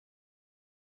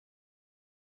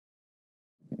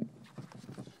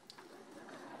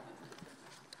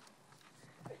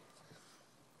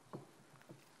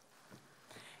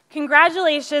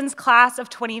Congratulations, class of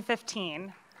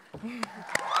 2015.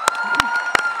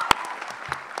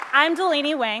 I'm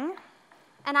Delaney Wing.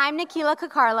 And I'm Nikila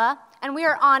Kakarla, and we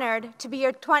are honored to be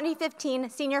your 2015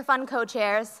 Senior Fund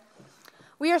co-chairs.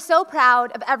 We are so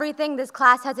proud of everything this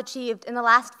class has achieved in the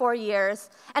last 4 years,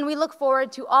 and we look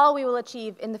forward to all we will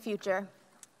achieve in the future.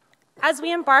 As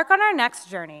we embark on our next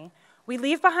journey, we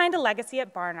leave behind a legacy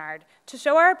at Barnard to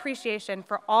show our appreciation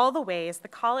for all the ways the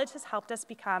college has helped us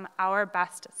become our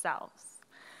best selves.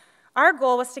 Our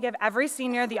goal was to give every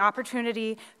senior the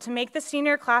opportunity to make the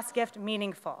senior class gift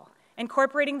meaningful.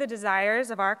 Incorporating the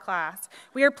desires of our class,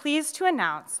 we are pleased to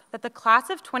announce that the class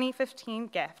of 2015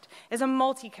 gift is a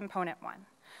multi-component one.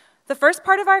 The first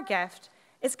part of our gift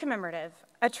is commemorative,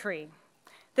 a tree.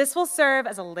 This will serve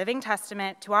as a living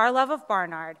testament to our love of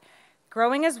Barnard,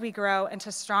 growing as we grow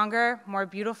into stronger, more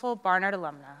beautiful Barnard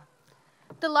alumna.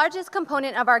 The largest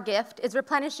component of our gift is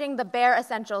replenishing the Bare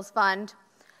Essentials Fund.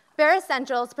 Bare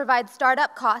Essentials provides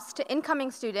startup costs to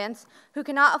incoming students who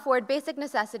cannot afford basic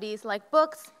necessities like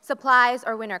books, supplies,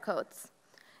 or winter coats.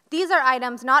 These are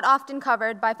items not often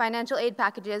covered by financial aid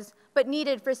packages, but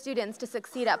needed for students to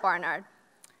succeed at Barnard.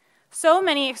 So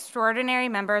many extraordinary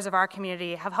members of our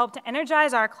community have helped to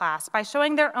energize our class by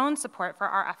showing their own support for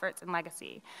our efforts and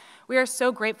legacy. We are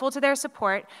so grateful to their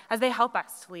support as they help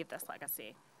us to leave this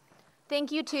legacy. Thank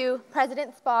you to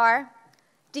President Spar,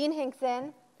 Dean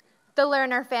Hinkson, the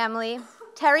Lerner family,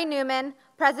 Terry Newman,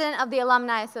 President of the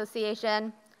Alumni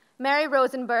Association, Mary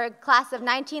Rosenberg, class of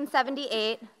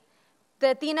 1978,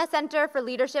 the Athena Center for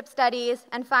Leadership Studies,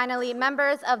 and finally,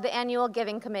 members of the Annual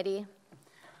Giving Committee.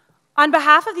 On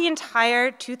behalf of the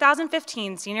entire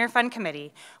 2015 Senior Fund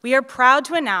Committee, we are proud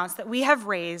to announce that we have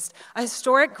raised a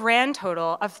historic grand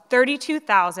total of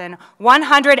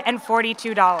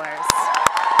 $32,142.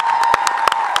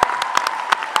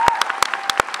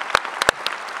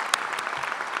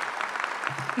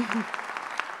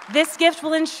 This gift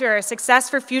will ensure success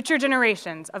for future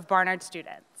generations of Barnard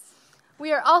students.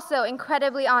 We are also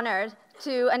incredibly honored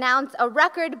to announce a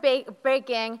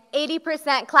record-breaking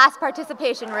 80% class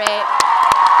participation rate.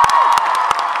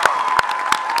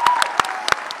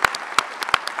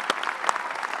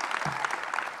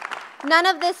 None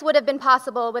of this would have been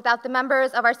possible without the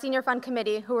members of our Senior Fund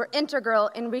Committee who were integral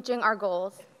in reaching our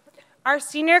goals. Our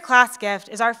senior class gift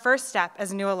is our first step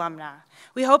as new alumna.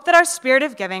 We hope that our spirit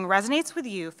of giving resonates with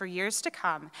you for years to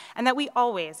come and that we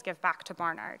always give back to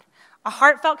Barnard. A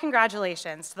heartfelt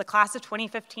congratulations to the class of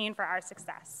 2015 for our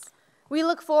success. We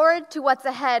look forward to what's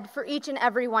ahead for each and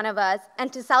every one of us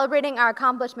and to celebrating our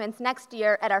accomplishments next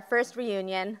year at our first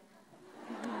reunion.